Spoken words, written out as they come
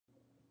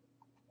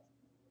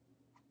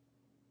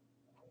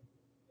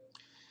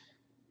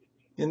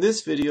In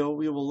this video,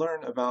 we will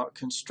learn about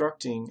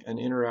constructing an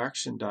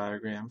interaction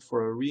diagram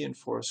for a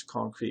reinforced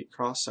concrete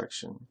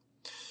cross-section.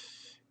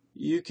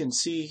 You can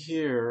see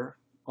here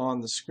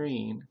on the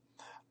screen,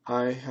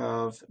 I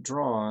have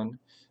drawn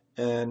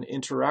an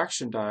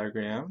interaction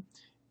diagram,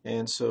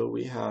 and so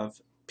we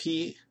have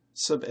P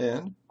sub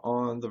n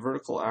on the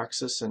vertical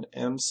axis and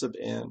M sub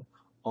n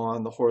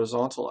on the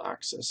horizontal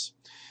axis.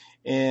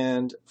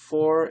 And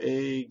for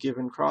a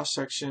given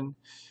cross-section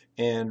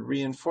and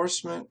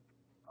reinforcement,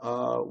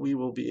 we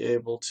will be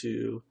able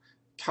to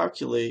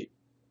calculate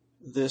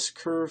this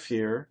curve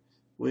here,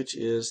 which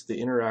is the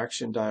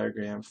interaction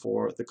diagram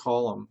for the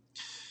column.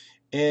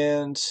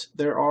 And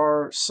there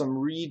are some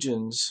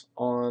regions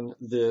on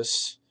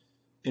this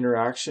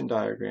interaction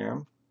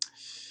diagram.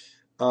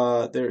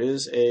 There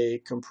is a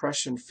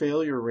compression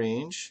failure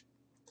range,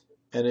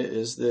 and it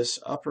is this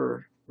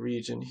upper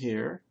region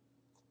here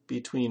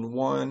between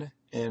 1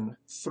 and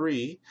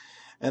 3.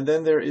 And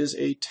then there is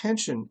a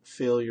tension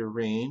failure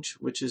range,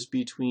 which is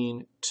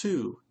between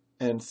 2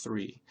 and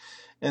 3.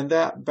 And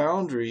that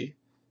boundary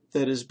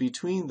that is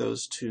between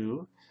those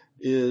two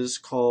is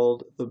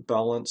called the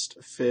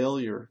balanced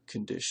failure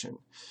condition.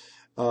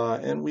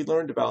 And we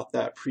learned about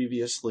that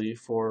previously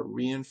for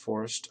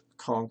reinforced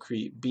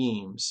concrete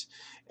beams.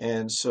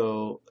 And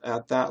so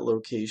at that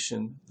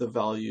location, the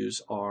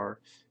values are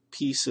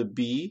P sub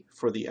B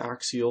for the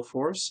axial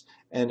force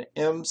and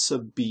M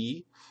sub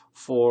B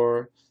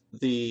for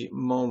the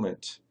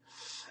moment.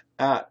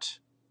 At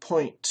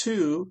point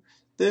 2,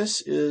 this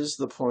is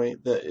the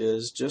point that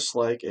is just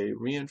like a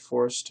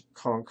reinforced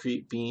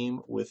concrete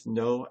beam with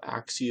no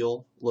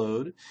axial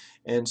load.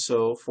 And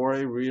so for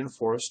a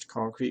reinforced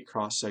concrete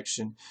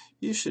cross-section,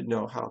 you should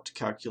know how to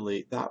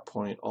calculate that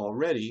point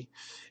already,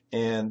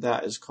 and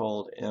that is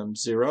called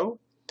M0.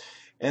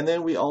 And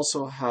then we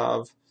also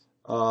have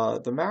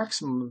the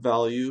maximum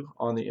value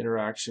on the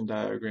interaction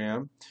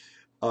diagram,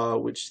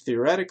 which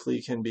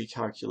theoretically can be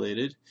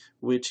calculated,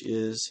 which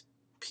is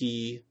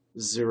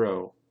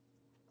P0.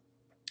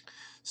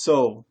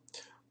 So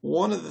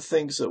one of the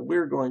things that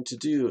we're going to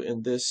do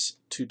in this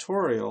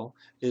tutorial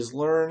is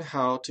learn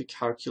how to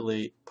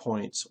calculate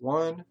points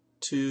 1,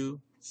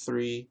 2,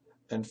 3,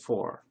 and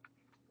 4.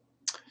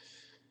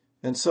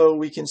 And so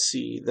we can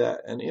see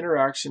that an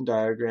interaction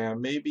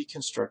diagram may be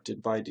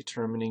constructed by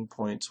determining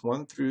points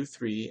 1 through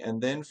 3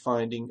 and then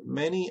finding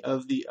many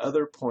of the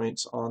other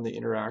points on the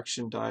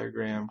interaction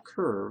diagram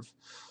curve.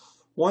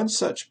 One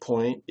such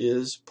point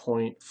is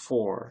point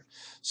 4.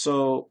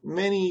 So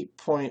many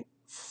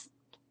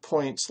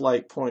points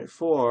like point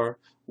 4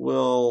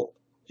 will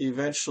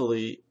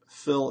eventually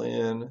fill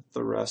in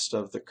the rest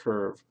of the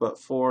curve, but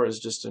 4 is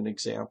just an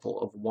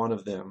example of one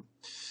of them.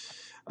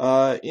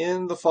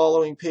 In the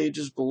following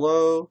pages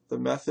below, the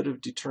method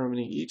of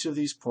determining each of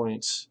these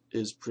points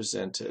is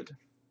presented.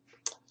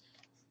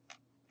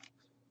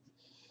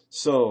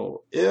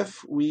 So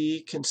if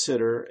we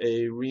consider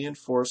a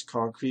reinforced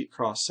concrete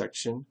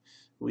cross-section,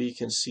 we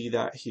can see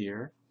that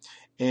here.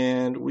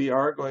 And we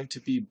are going to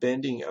be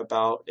bending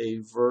about a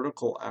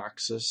vertical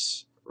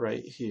axis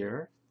right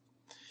here.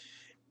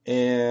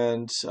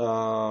 And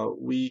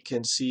we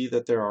can see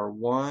that there are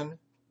 1,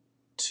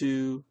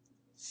 2,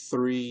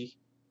 3,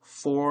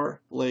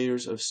 4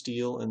 layers of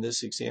steel in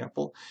this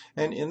example.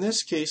 And in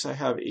this case, I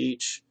have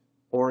H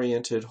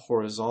oriented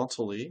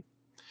horizontally.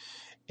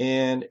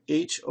 And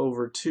H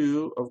over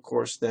 2, of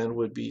course, then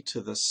would be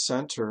to the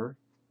center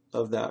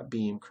of that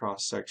beam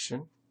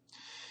cross-section.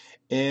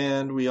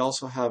 And we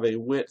also have a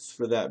width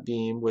for that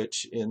beam,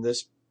 which in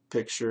this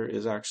picture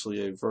is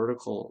actually a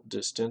vertical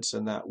distance,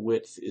 and that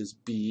width is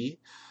B.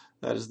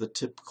 That is the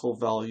typical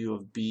value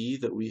of B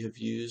that we have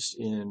used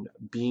in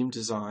beam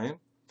design.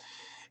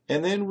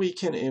 And then we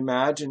can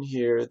imagine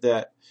here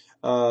that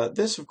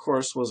this, of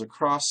course, was a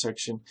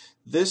cross-section.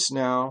 This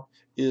now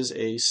is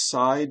a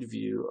side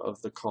view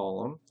of the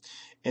column.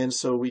 And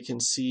so we can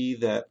see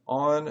that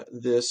on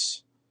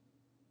this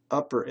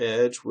upper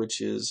edge,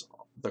 which is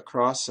the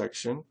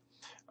cross-section,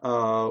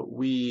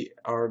 we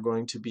are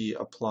going to be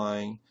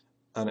applying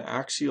an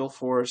axial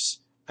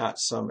force at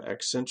some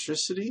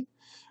eccentricity,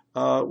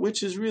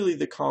 which is really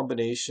the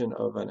combination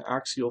of an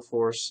axial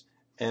force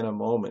and a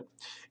moment.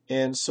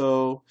 And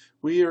so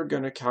we are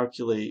going to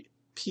calculate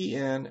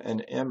Pn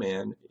and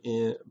Mn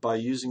by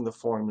using the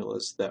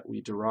formulas that we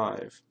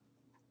derive.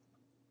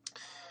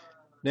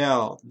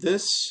 Now,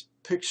 this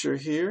picture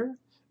here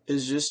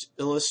is just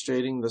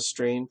illustrating the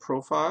strain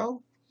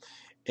profile,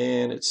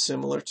 and it's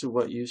similar to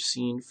what you've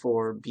seen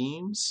for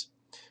beams.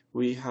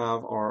 We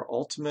have our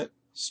ultimate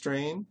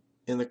strain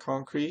in the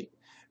concrete,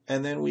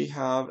 and then we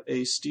have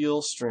a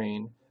steel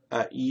strain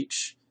at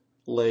each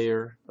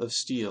layer of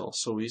steel.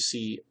 So we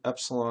see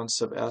epsilon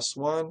sub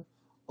S1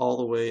 all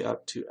the way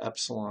up to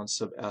epsilon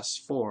sub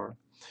S4.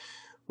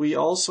 We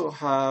also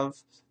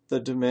have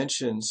the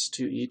dimensions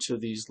to each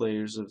of these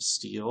layers of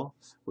steel.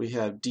 We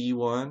have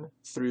D1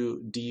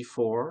 through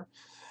D4,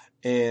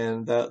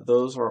 and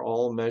those are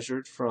all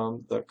measured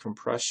from the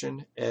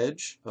compression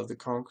edge of the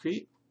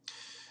concrete.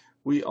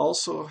 We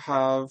also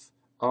have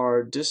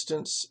our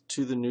distance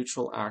to the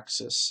neutral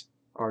axis,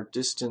 our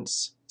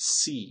distance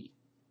C.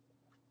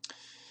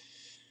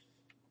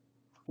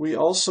 We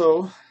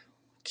also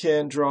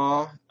can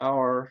draw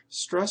our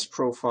stress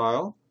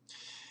profile,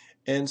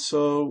 and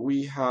so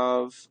we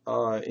have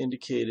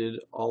indicated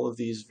all of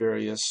these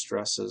various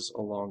stresses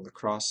along the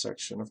cross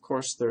section. Of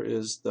course, there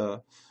is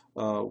the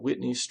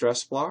Whitney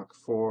stress block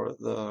for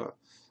the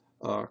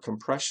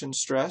compression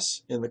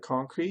stress in the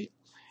concrete,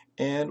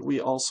 and we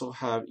also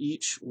have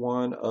each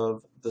one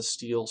of the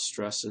steel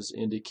stresses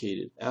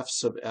indicated, F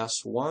sub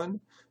S1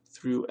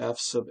 through F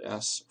sub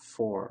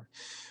S4.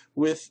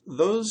 With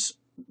those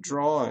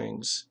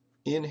drawings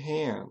in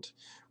hand,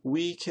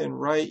 we can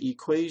write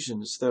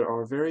equations that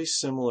are very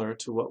similar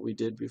to what we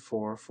did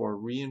before for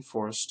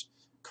reinforced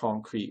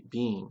concrete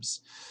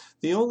beams.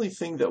 The only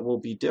thing that will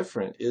be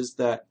different is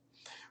that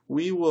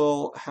we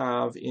will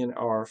have in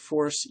our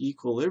force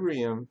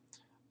equilibrium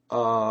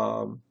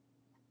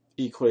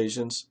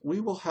equations, we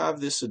will have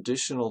this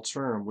additional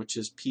term, which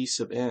is P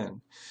sub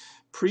n.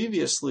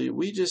 Previously,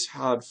 we just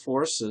had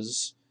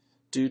forces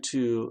due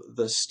to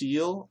the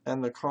steel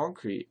and the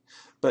concrete,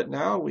 but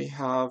now we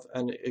have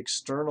an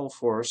external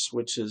force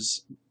which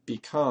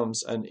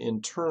becomes an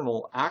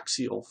internal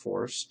axial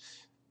force,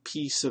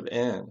 P sub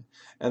n,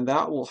 and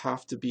that will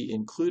have to be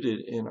included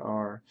in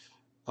our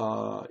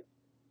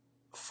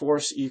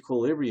force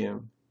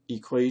equilibrium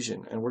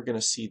equation, and we're going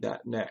to see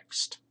that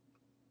next.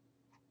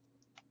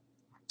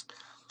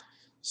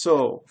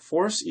 So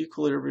force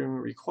equilibrium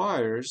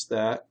requires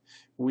that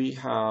we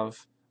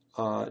have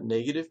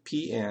negative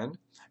Pn,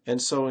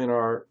 and so in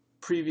our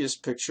previous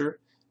picture,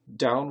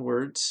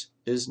 downwards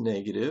is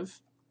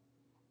negative,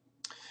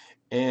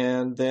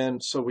 and then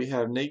so we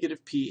have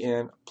negative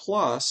Pn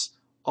plus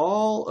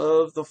all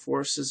of the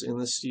forces in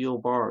the steel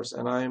bars,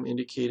 and I am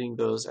indicating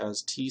those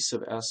as T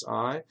sub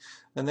Si,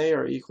 and they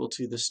are equal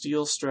to the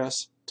steel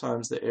stress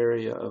times the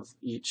area of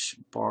each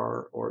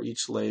bar or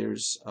each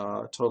layer's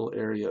total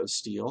area of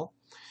steel.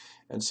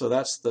 And so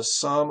that's the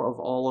sum of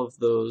all of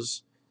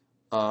those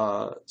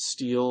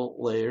steel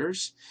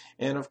layers.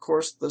 And of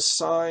course the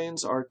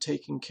signs are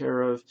taken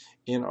care of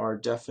in our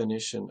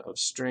definition of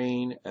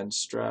strain and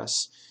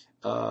stress,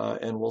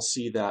 and we'll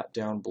see that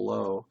down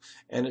below.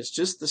 And it's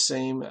just the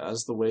same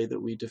as the way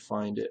that we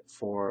defined it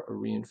for a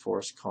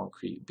reinforced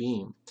concrete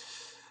beam.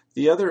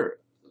 The other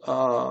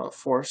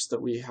force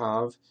that we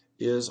have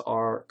is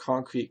our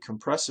concrete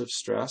compressive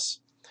stress,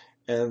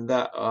 and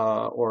that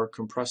or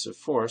compressive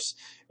force,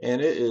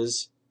 and it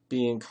is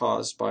being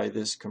caused by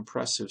this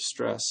compressive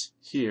stress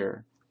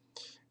here,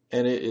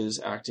 and it is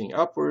acting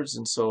upwards,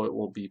 and so it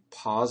will be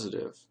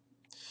positive.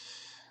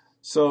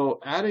 So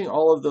adding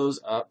all of those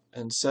up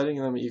and setting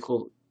them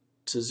equal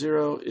to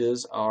 0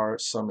 is our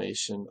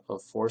summation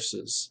of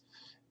forces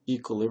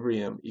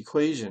equilibrium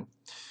equation.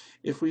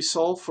 If we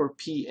solve for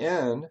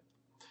Pn,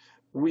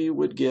 we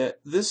would get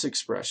this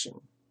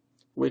expression,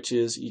 which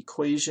is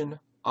equation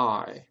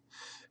I.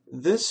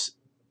 This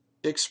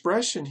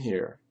expression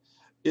here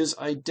is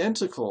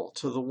identical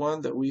to the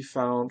one that we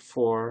found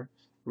for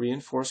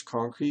reinforced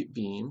concrete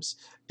beams,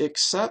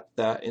 except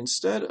that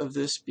instead of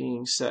this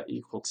being set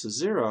equal to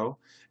 0,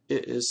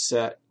 it is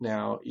set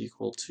now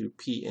equal to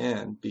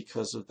Pn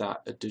because of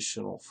that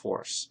additional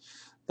force.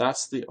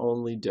 That's the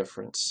only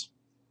difference.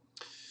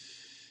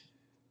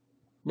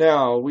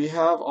 Now, we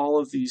have all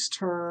of these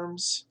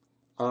terms.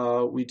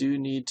 We do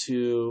need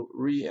to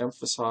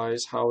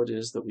re-emphasize how it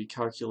is that we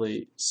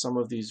calculate some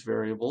of these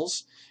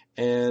variables,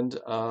 and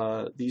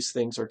these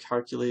things are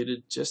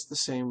calculated just the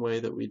same way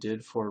that we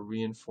did for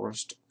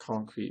reinforced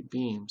concrete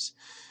beams.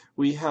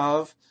 We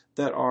have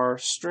that our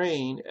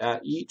strain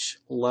at each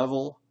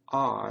level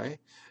I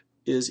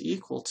is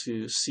equal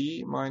to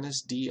C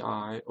minus di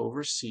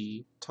over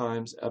C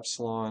times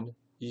epsilon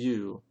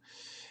u.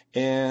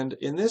 And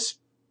in this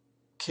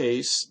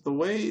case, the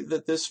way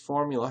that this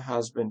formula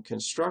has been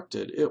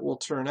constructed, it will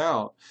turn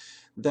out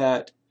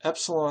that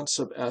epsilon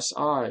sub Si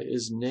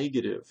is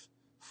negative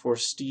for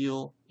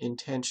steel in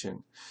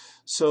tension.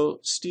 So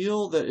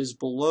steel that is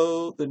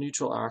below the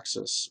neutral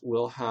axis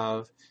will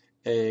have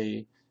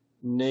a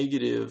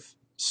negative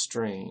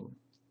strain.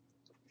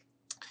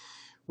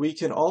 We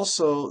can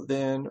also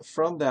then,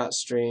 from that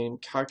strain,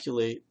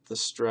 calculate the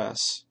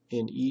stress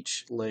in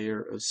each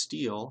layer of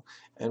steel,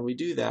 and we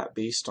do that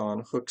based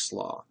on Hooke's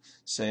law,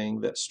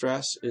 saying that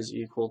stress is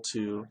equal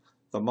to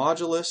the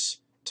modulus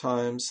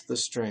times the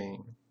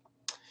strain.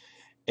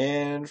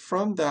 And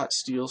from that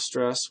steel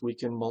stress, we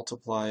can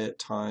multiply it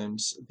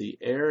times the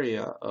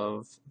area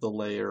of the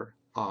layer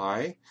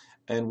I,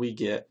 and we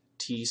get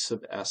T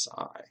sub Si.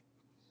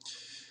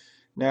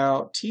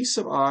 Now, T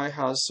sub I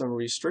has some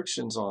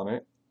restrictions on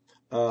it.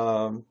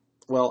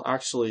 Well,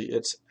 actually,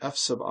 it's F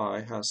sub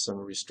I has some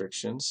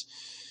restrictions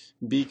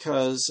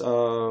because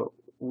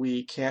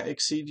we can't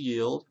exceed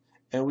yield,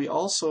 and we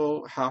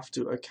also have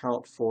to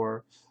account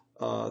for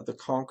the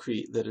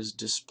concrete that is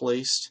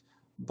displaced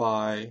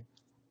by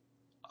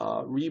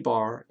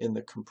rebar in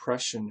the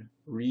compression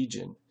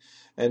region.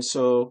 And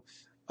so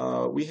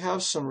we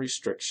have some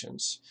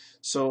restrictions.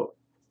 So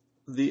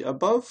the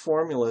above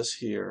formulas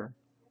here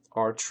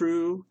are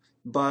true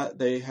but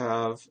they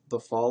have the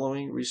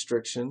following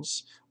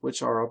restrictions,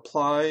 which are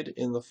applied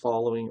in the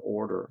following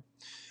order.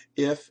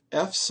 If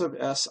f sub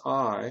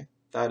si,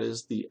 that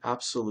is the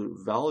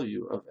absolute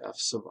value of f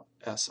sub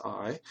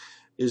si,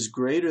 is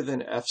greater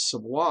than f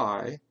sub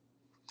y,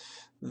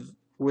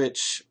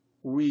 which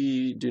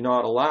we do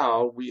not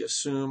allow, we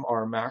assume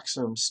our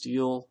maximum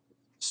steel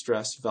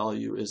stress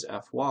value is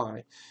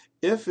Fy.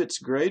 If it's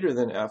greater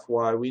than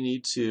Fy, we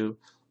need to,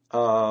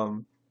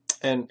 and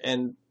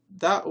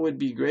that would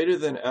be greater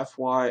than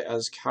Fy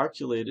as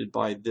calculated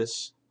by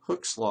this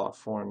Hooke's law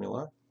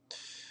formula.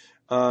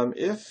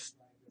 If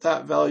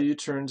that value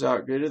turns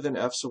out greater than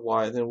f sub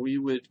y, then we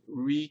would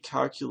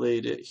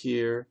recalculate it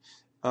here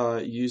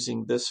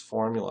using this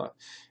formula.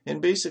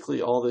 And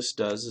basically all this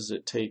does is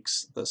it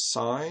takes the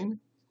sine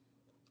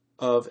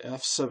of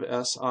f sub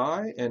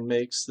si and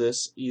makes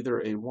this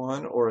either a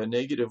 1 or a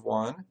negative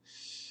 1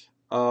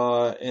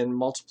 and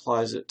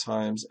multiplies it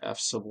times f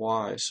sub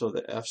y, so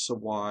that f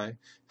sub y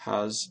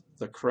has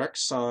the correct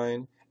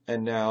sign,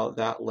 and now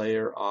that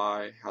layer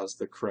I has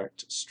the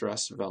correct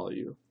stress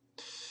value.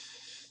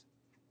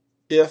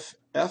 If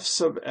f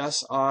sub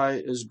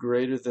si is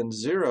greater than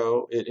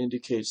 0, it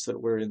indicates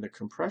that we're in the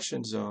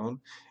compression zone,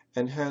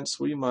 and hence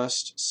we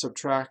must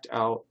subtract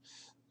out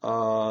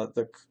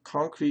the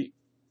concrete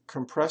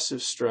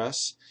compressive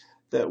stress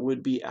that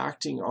would be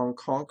acting on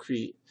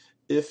concrete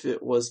if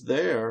it was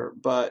there,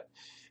 but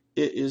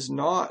it is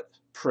not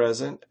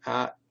present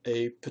at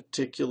a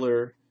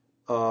particular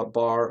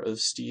bar of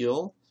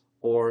steel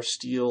or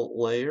steel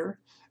layer,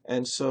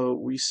 and so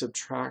we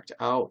subtract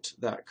out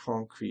that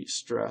concrete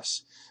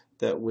stress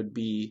that would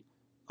be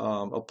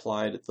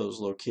applied at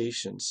those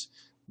locations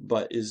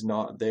but is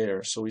not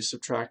there. So we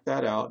subtract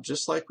that out,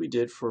 just like we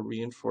did for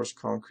reinforced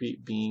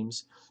concrete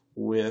beams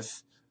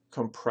with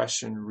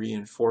compression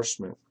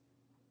reinforcement.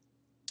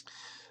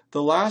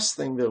 The last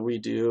thing that we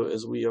do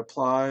is we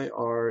apply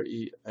our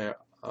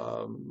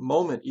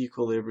moment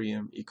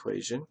equilibrium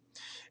equation.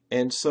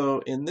 And so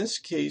in this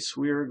case,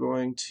 we are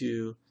going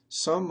to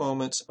sum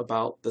moments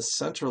about the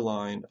center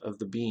line of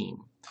the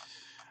beam.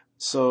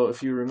 So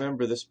if you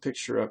remember this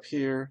picture up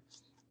here,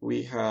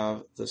 we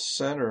have the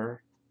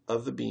center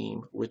of the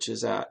beam, which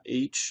is at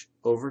h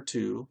over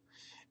 2,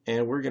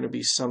 and we're going to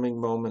be summing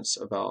moments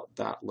about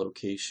that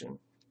location.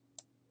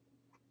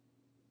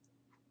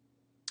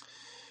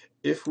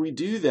 If we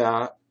do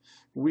that,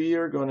 we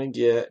are going to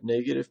get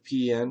negative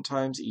Pn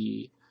times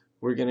E.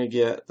 We're going to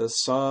get the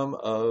sum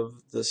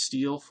of the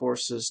steel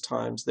forces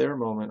times their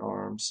moment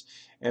arms,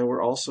 and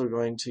we're also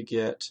going to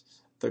get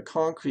the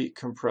concrete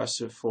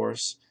compressive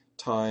force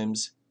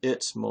times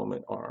its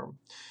moment arm.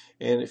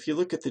 And if you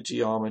look at the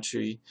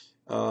geometry,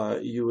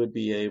 you would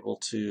be able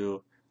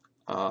to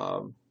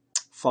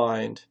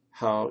find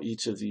how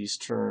each of these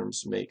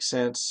terms make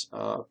sense,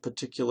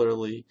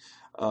 particularly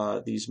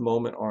these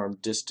moment arm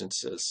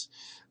distances.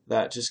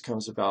 That just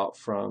comes about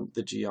from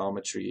the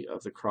geometry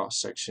of the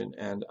cross-section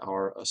and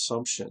our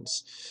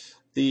assumptions.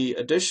 The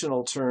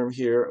additional term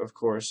here, of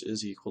course,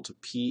 is equal to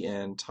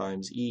Pn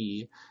times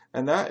E,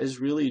 and that is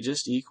really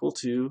just equal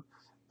to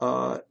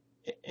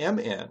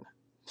Mn.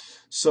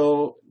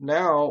 So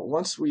now,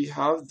 once we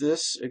have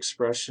this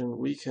expression,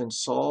 we can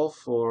solve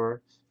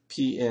for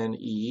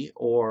Pne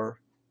or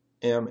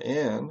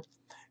Mn,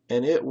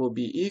 and it will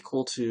be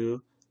equal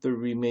to the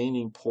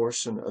remaining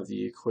portion of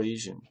the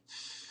equation.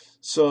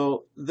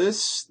 So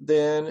this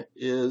then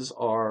is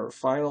our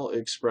final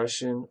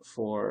expression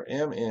for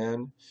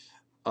Mn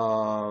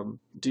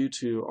due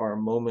to our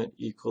moment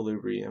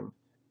equilibrium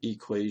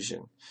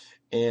equation.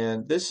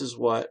 And this is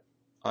what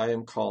I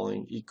am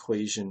calling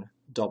equation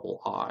II.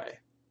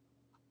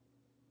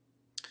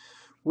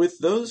 With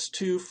those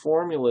two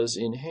formulas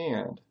in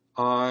hand,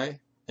 I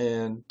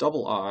and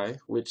II,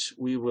 which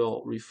we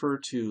will refer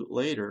to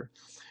later,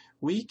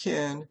 we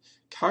can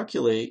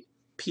calculate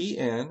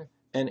Pn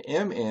and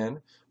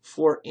Mn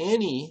for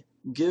any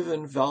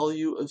given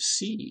value of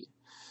C.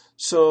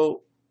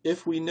 So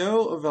if we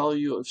know a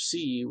value of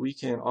C, we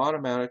can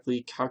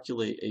automatically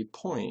calculate a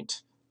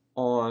point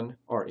on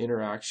our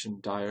interaction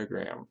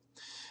diagram.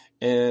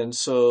 And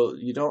so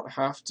you don't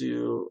have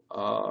to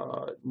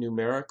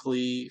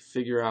numerically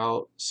figure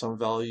out some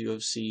value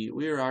of C.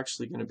 We are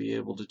actually going to be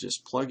able to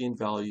just plug in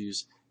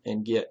values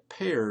and get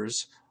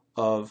pairs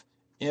of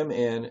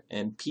Mn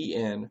and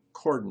Pn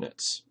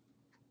coordinates.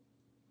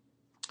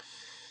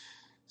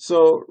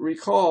 So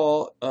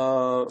recall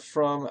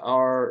from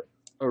our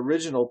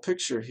original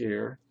picture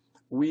here,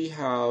 we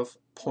have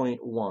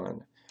point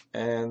 1,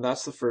 and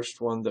that's the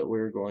first one that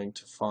we're going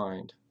to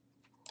find.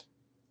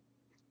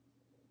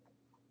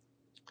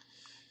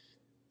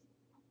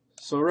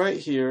 So right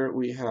here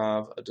we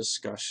have a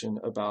discussion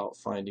about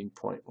finding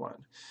point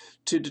 1.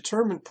 To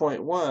determine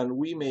point 1,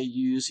 we may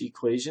use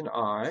equation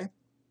I.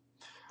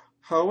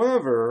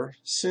 However,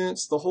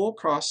 since the whole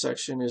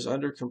cross-section is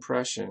under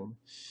compression,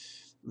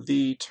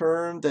 the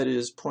term that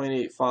is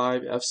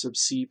 0.85 f sub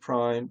c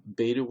prime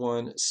beta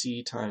 1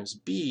 c times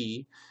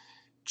b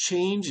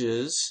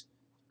changes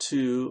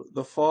to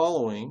the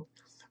following,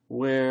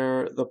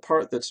 where the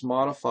part that's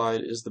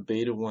modified is the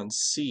beta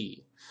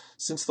 1c.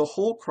 Since the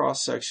whole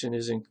cross-section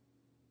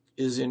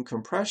is in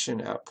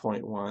compression at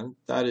point 1,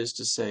 that is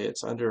to say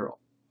it's under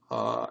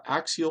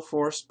axial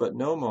force but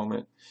no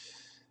moment,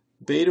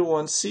 beta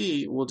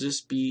 1c will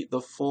just be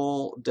the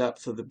full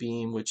depth of the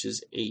beam, which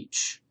is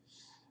h.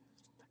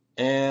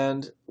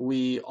 And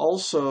we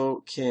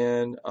also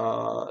can,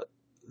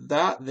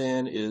 that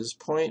then is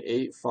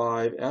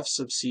 0.85 f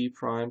sub c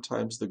prime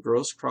times the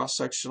gross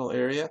cross-sectional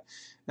area,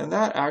 and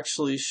that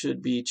actually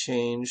should be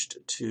changed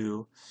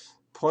to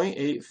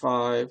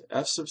 0.85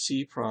 f sub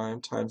c prime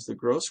times the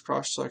gross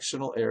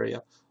cross-sectional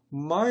area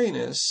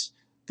minus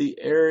the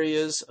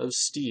areas of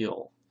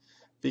steel,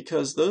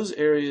 because those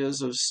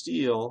areas of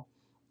steel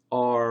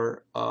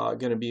are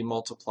going to be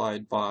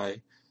multiplied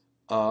by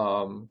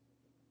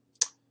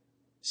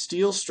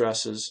steel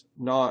stresses,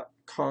 not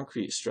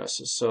concrete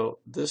stresses. So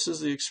this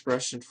is the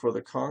expression for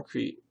the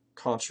concrete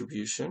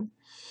contribution.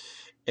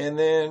 And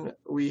then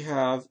we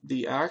have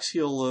the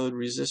axial load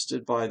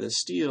resisted by the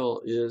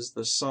steel is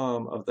the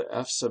sum of the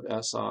F sub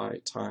SI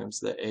times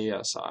the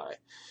ASI.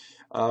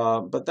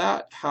 But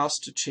that has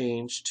to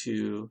change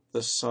to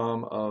the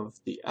sum of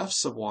the F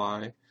sub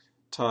Y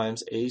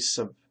times A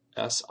sub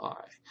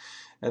SI.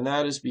 And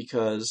that is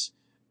because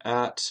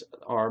at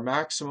our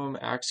maximum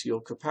axial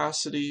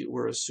capacity,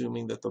 we're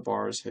assuming that the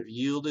bars have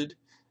yielded,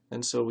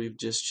 and so we've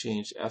just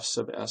changed F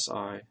sub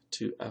SI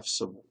to F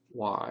sub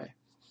Y.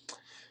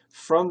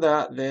 From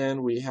that,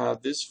 then, we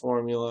have this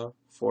formula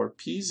for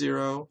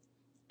P0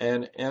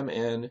 and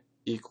Mn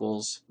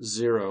equals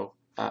 0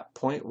 at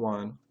point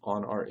 1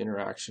 on our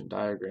interaction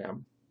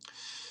diagram.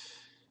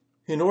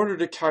 In order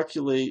to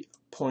calculate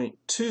point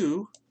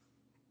 2,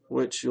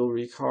 which you'll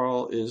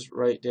recall is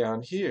right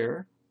down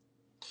here,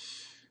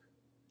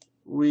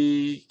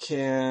 we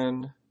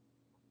can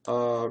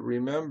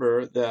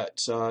remember that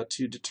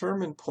to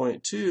determine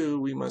point 2,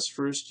 we must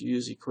first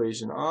use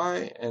equation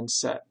I and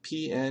set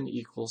Pn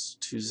equals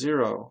to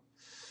 0.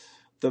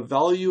 The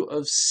value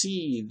of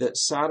C that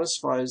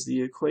satisfies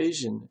the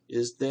equation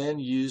is then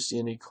used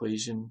in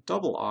equation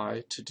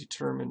I to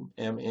determine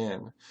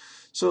Mn.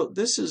 So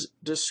this is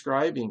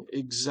describing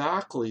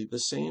exactly the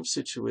same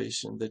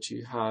situation that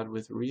you had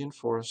with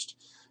reinforced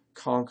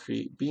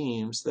concrete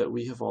beams that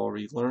we have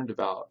already learned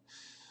about.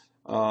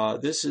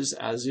 This is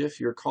as if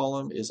your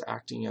column is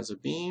acting as a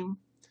beam,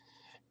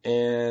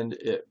 and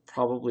it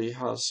probably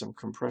has some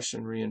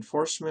compression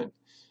reinforcement,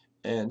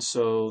 and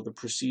so the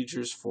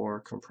procedures for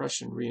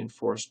compression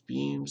reinforced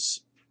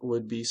beams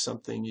would be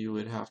something you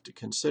would have to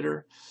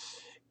consider,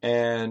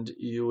 and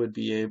you would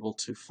be able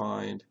to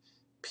find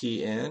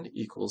Pn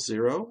equals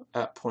 0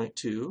 at point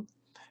 2,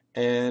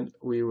 and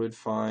we would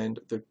find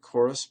the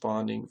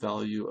corresponding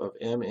value of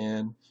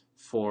Mn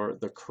for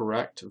the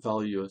correct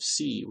value of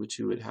C, which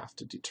you would have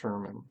to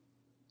determine.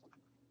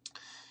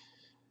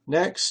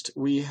 Next,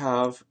 we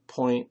have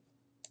point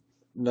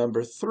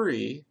number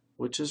 3,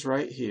 which is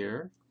right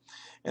here,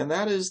 and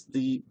that is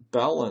the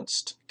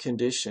balanced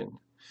condition.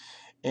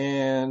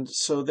 And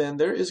so then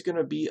there is going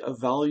to be a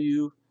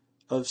value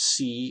of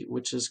C,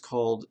 which is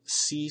called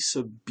C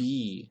sub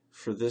B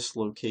for this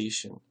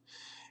location.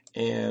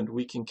 And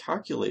we can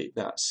calculate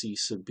that C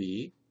sub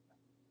B.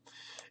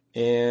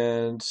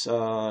 And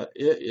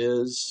it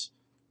is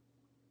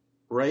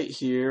right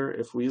here.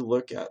 If we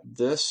look at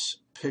this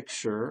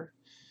picture,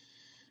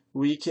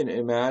 we can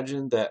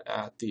imagine that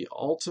at the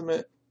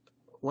ultimate,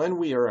 when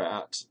we are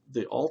at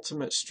the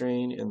ultimate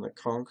strain in the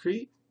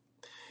concrete,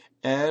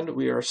 and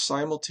we are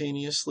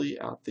simultaneously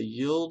at the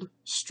yield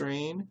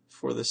strain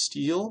for the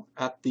steel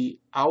at the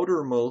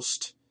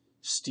outermost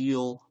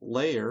steel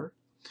layer,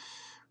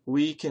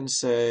 we can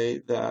say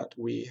that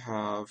we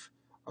have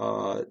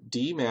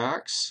D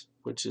max,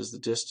 which is the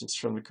distance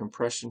from the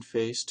compression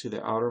face to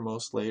the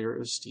outermost layer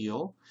of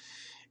steel.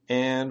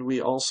 And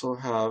we also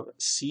have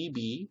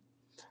CB,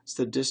 it's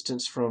the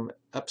distance from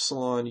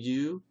epsilon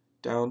U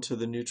down to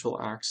the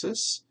neutral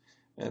axis,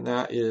 and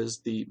that is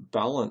the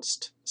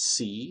balanced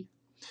C.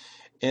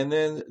 And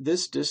then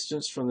this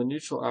distance from the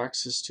neutral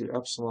axis to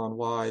epsilon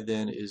Y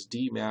then is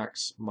D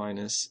max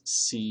minus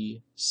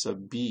C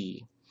sub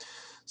B.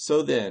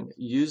 So then,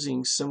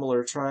 using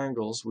similar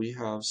triangles, we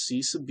have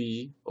C sub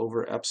B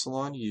over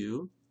epsilon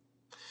U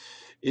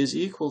is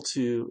equal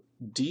to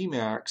D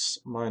max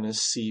minus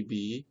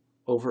CB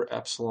over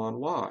epsilon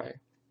Y.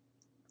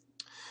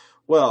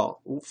 Well,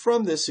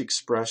 from this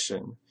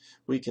expression,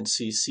 we can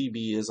see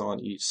CB is on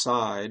each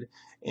side,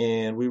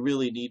 and we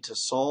really need to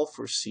solve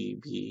for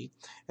CB.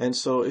 And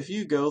so if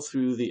you go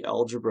through the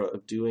algebra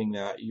of doing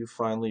that, you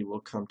finally will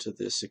come to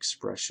this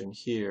expression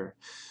here,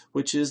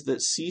 which is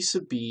that C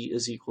sub B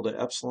is equal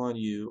to epsilon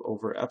U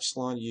over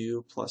epsilon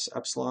U plus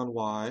epsilon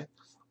Y,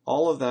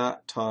 all of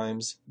that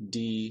times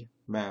D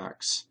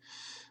max.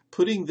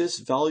 Putting this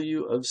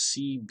value of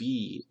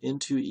CB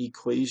into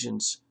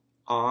equations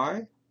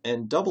I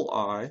and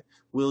II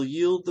will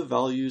yield the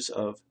values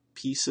of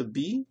P sub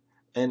B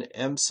and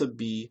M sub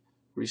B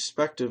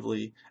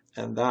respectively,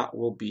 and that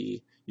will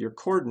be your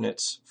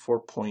coordinates for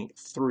point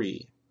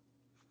 3.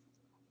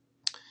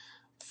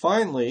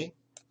 Finally,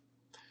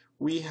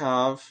 we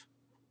have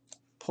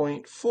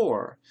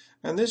 0.4,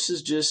 and this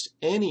is just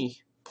any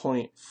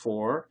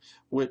 0.4,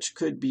 which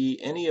could be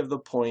any of the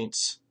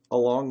points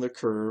along the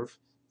curve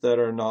that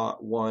are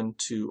not 1,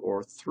 2,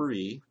 or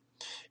 3,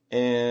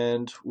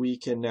 and we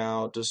can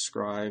now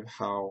describe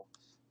how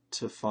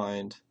to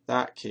find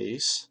that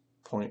case,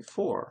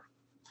 0.4.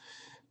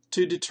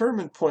 To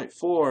determine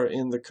 0.4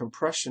 in the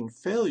compression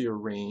failure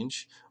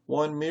range,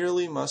 one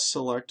merely must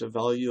select a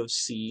value of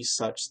C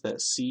such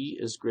that C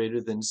is greater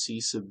than C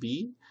sub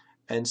B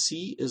and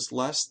C is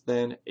less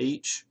than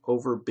H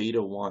over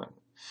beta 1.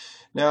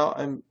 Now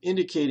I'm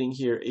indicating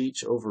here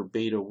H over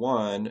beta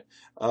 1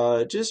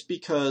 just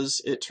because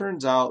it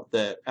turns out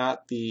that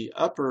at the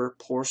upper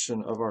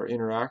portion of our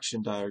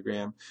interaction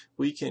diagram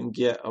we can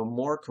get a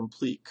more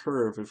complete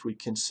curve if we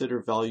consider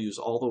values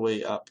all the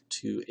way up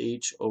to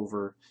H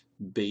over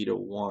beta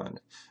 1.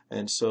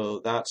 And so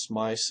that's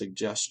my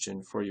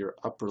suggestion for your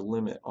upper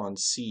limit on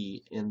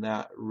C in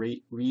that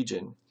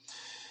region.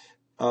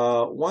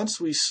 Once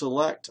we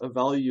select a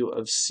value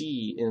of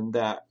C in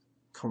that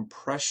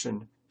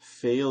compression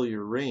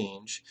failure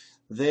range,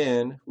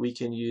 then we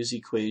can use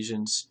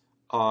equations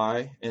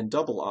I and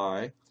double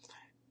I,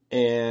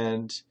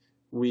 and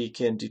we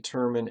can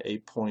determine a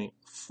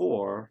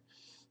 0.4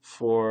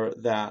 for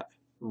that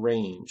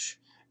range,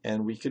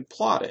 and we could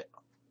plot it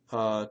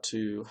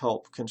to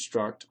help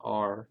construct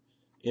our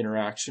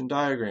interaction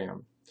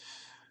diagram.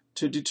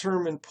 To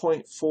determine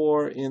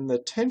 0.4 in the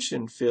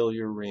tension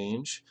failure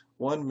range,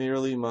 one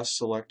merely must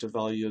select a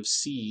value of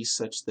C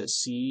such that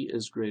C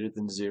is greater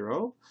than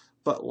 0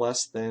 but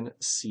less than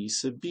C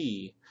sub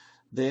B.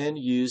 Then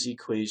use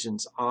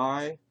equations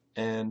I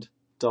and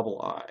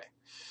double I.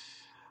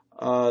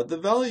 The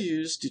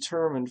values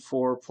determined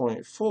for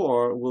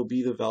 0.4 will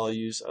be the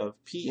values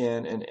of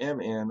Pn and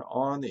Mn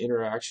on the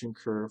interaction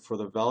curve for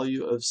the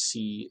value of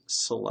C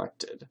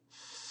selected.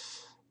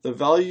 The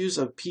values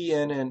of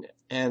Pn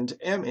and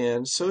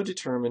Mn so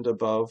determined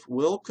above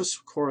will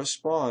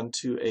correspond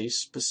to a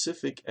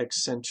specific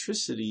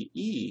eccentricity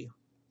E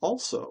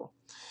also.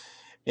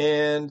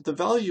 And the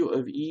value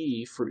of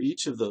E for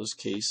each of those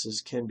cases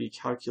can be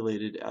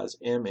calculated as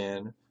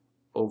Mn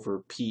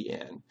over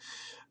Pn.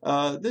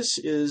 This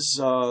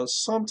is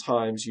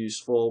sometimes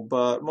useful,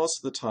 but most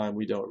of the time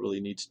we don't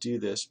really need to do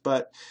this.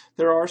 But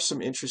there are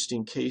some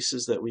interesting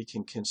cases that we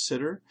can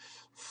consider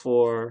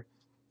for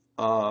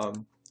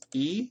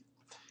E,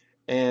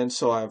 and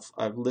so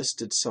I've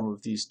listed some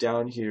of these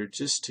down here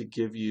just to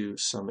give you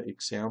some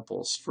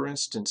examples. For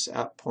instance,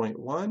 at point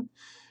 1,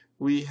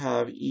 we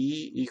have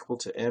E equal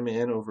to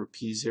Mn over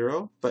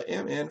P0, but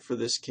Mn for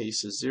this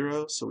case is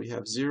 0, so we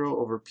have 0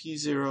 over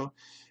P0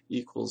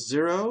 equals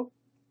 0.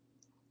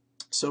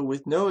 So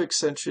with no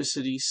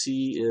eccentricity,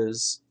 C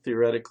is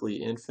theoretically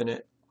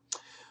infinite.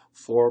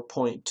 For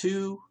point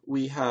 2,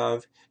 we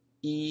have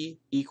E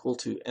equal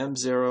to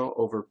M0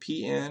 over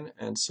Pn,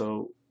 and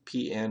so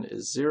Pn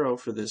is 0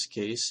 for this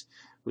case.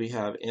 We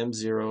have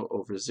M0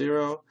 over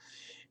 0,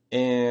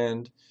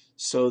 and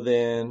so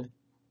then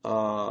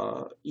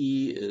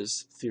E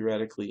is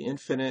theoretically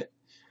infinite,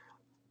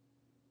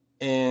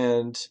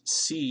 and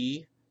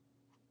C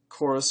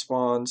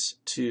corresponds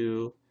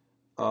to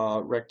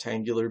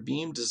rectangular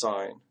beam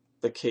design,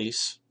 the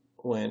case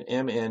when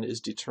Mn is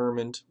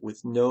determined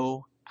with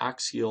no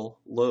axial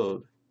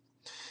load.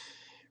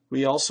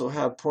 We also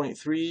have point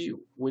 3,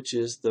 which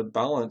is the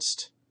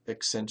balanced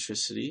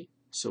eccentricity,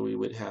 so we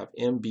would have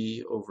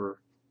Mb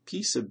over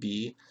P sub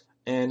B,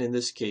 and in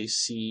this case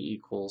C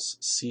equals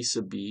C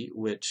sub B,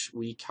 which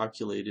we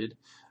calculated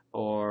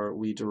or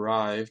we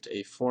derived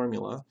a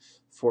formula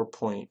for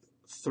point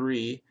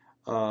 3.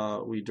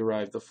 We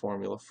derived the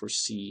formula for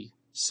C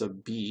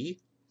sub B.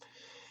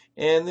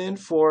 And then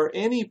for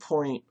any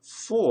point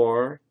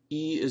 4,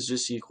 E is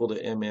just equal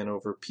to Mn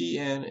over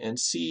Pn, and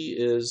C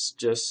is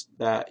just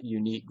that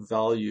unique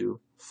value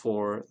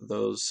for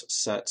those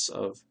sets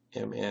of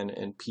Mn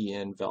and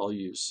Pn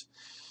values.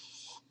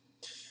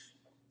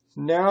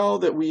 Now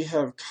that we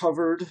have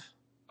covered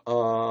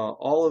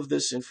all of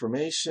this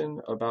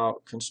information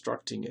about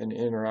constructing an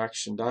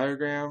interaction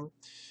diagram,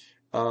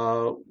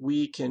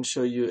 we can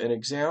show you an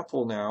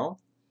example now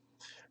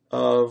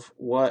of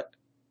what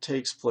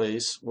takes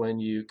place when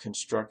you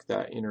construct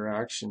that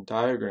interaction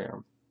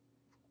diagram.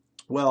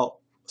 Well,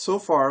 so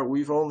far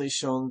we've only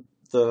shown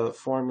the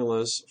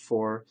formulas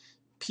for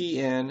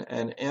Pn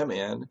and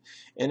Mn,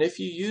 and if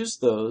you use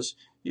those,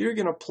 you're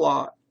going to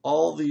plot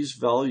all these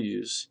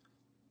values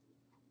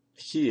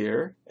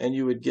here, and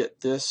you would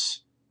get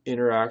this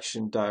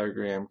interaction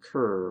diagram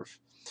curve.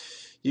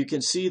 You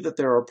can see that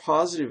there are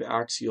positive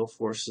axial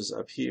forces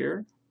up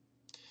here,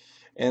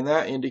 and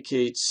that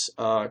indicates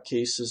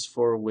cases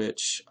for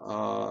which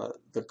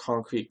the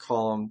concrete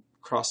column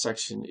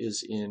cross-section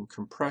is in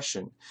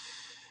compression.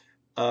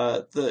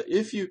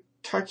 If you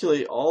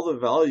calculate all the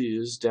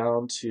values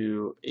down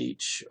to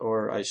H,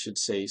 or I should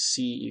say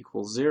C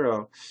equals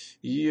 0,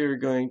 you're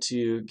going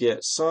to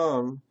get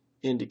some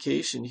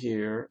indication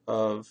here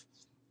of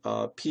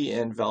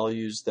Pn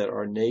values that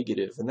are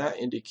negative, and that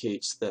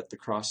indicates that the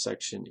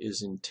cross-section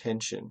is in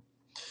tension.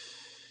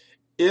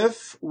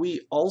 If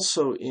we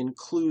also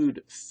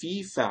include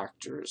phi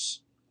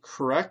factors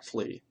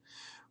correctly,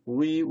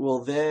 we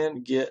will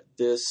then get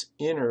this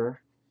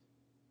inner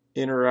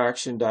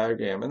interaction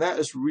diagram, and that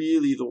is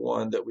really the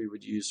one that we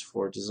would use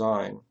for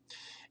design.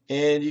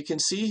 And you can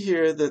see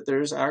here that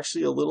there's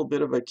actually a little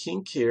bit of a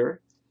kink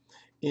here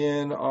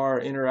in our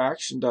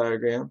interaction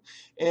diagram,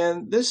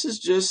 and this is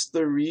just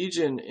the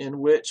region in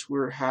which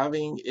we're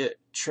having it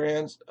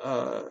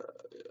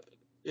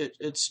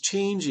it's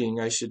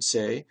changing, I should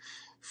say,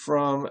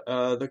 from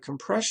the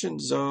compression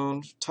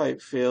zone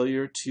type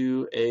failure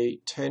to a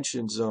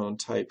tension zone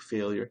type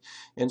failure.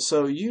 And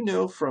so you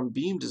know from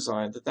beam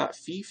design that that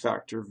phi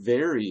factor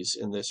varies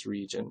in this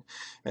region.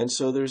 And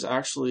so there's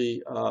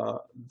actually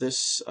you're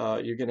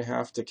going to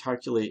have to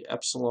calculate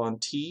epsilon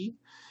t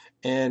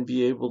and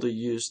be able to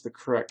use the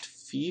correct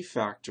phi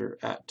factor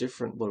at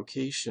different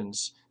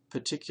locations,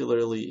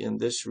 particularly in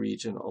this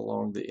region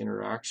along the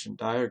interaction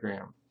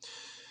diagram.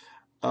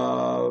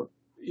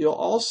 You'll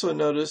also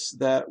notice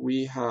that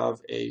we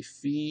have a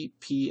phi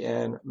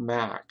pn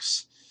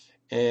max,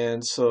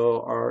 and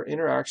so our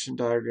interaction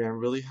diagram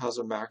really has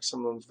a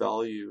maximum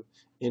value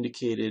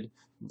indicated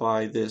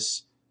by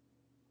this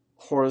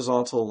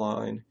horizontal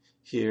line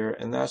here,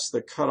 and that's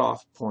the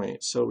cutoff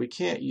point. So we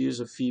can't use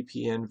a phi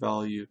pn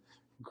value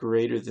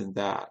greater than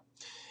that.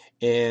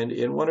 And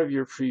in one of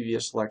your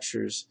previous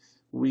lectures,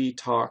 we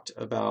talked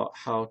about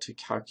how to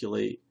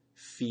calculate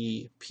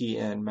phi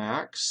pn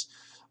max.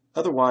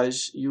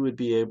 Otherwise, you would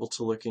be able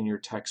to look in your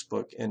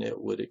textbook and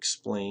it would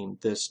explain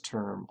this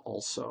term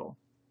also.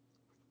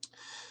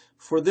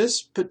 For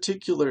this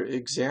particular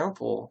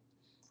example,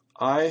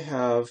 I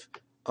have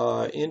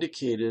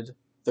indicated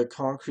the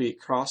concrete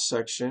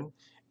cross-section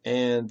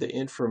and the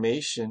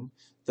information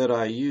that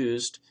I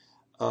used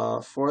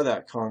for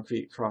that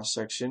concrete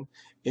cross-section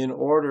in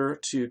order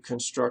to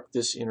construct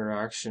this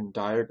interaction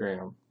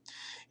diagram.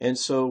 And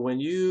so when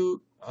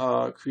you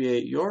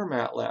create your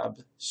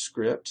MATLAB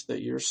script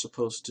that you're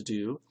supposed to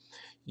do,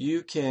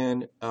 you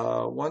can,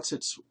 once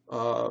it's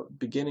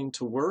beginning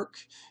to work,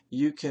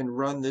 you can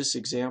run this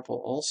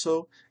example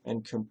also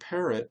and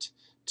compare it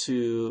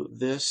to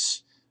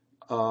this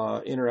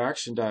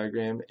interaction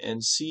diagram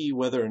and see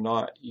whether or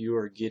not you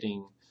are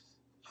getting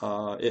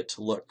it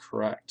to look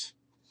correct.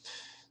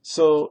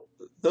 So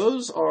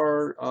those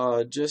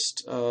are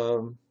just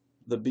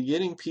the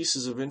beginning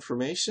pieces of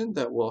information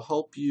that will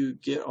help you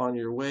get on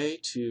your way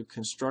to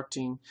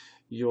constructing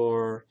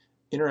your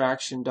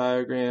interaction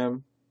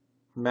diagram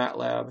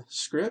MATLAB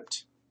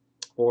script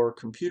or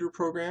computer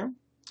program.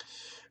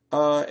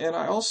 And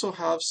I also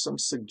have some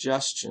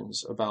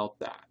suggestions about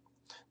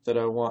that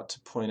I want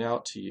to point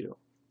out to you.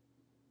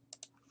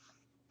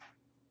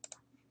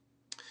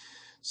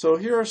 So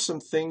here are some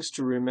things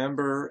to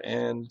remember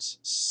and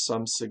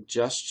some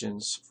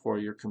suggestions for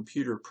your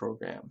computer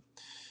program.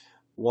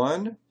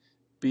 1,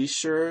 be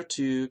sure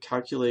to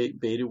calculate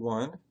beta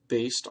 1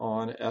 based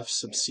on f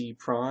sub c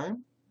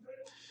prime.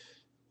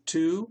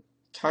 2,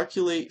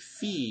 calculate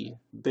phi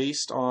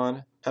based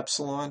on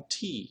epsilon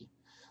t.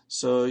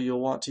 So you'll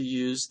want to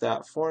use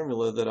that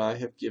formula that I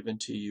have given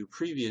to you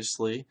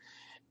previously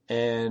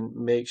and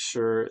make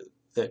sure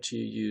that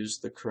you use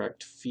the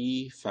correct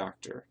phi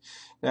factor.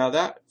 Now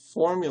that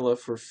formula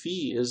for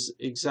phi is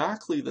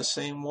exactly the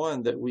same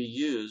one that we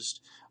used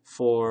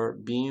for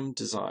beam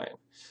design.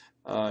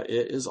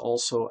 It is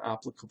also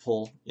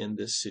applicable in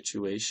this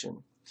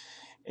situation.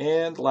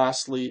 And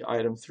lastly,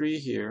 item 3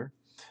 here.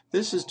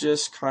 This is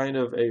just kind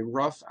of a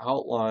rough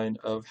outline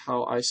of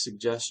how I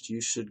suggest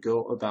you should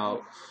go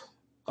about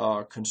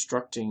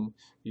constructing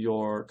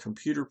your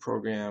computer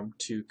program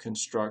to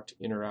construct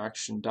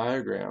interaction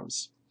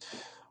diagrams.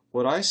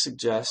 What I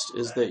suggest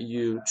is that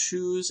you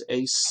choose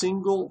a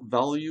single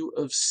value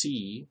of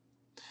C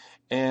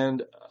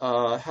and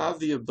have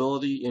the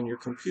ability in your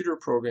computer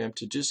program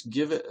to just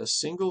give it a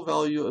single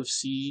value of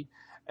C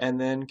and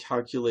then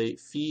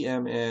calculate phi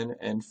mn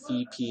and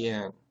phi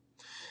pn.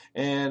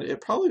 And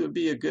it probably would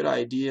be a good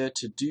idea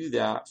to do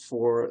that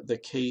for the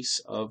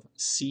case of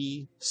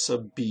C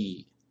sub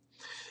B.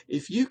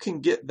 If you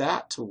can get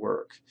that to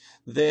work,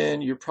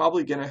 then you're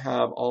probably going to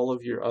have all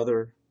of your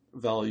other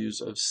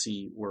values of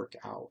C work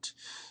out.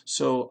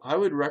 So I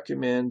would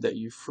recommend that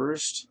you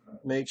first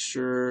make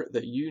sure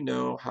that you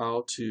know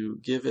how to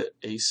give it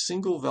a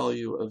single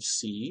value of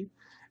C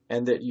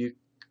and that you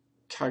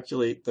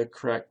calculate the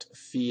correct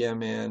phi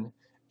mn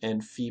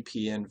and phi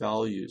pn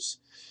values.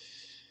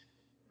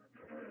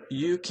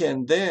 You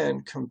can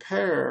then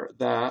compare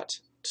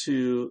that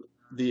to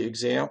the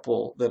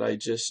example that I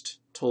just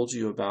told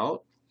you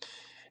about.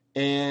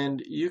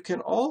 And you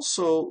can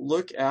also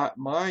look at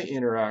my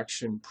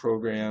interaction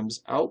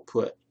program's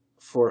output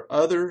for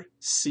other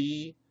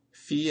C,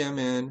 phi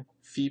mn,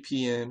 phi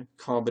pn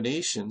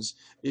combinations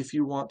if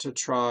you want to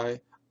try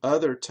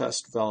other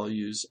test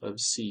values of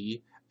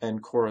C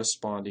and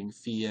corresponding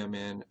phi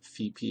mn,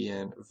 phi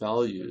pn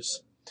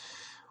values.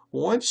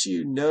 Once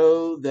you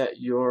know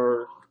that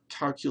your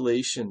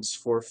calculations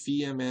for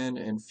phi mn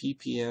and phi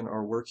pn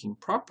are working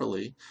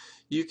properly,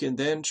 you can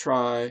then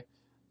try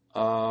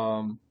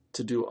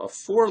to do a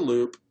for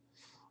loop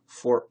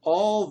for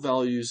all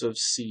values of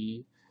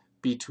C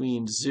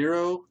between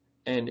 0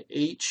 and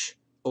h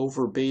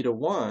over beta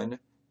 1,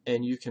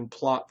 and you can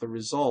plot the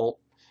result,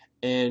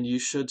 and you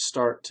should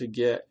start to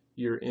get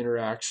your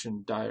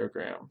interaction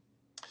diagram.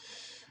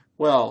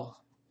 Well,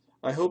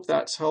 I hope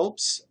that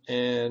helps,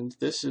 and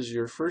this is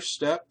your first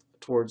step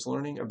towards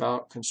learning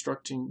about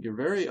constructing your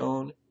very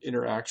own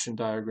interaction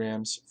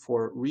diagrams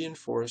for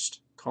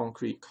reinforced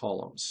concrete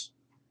columns.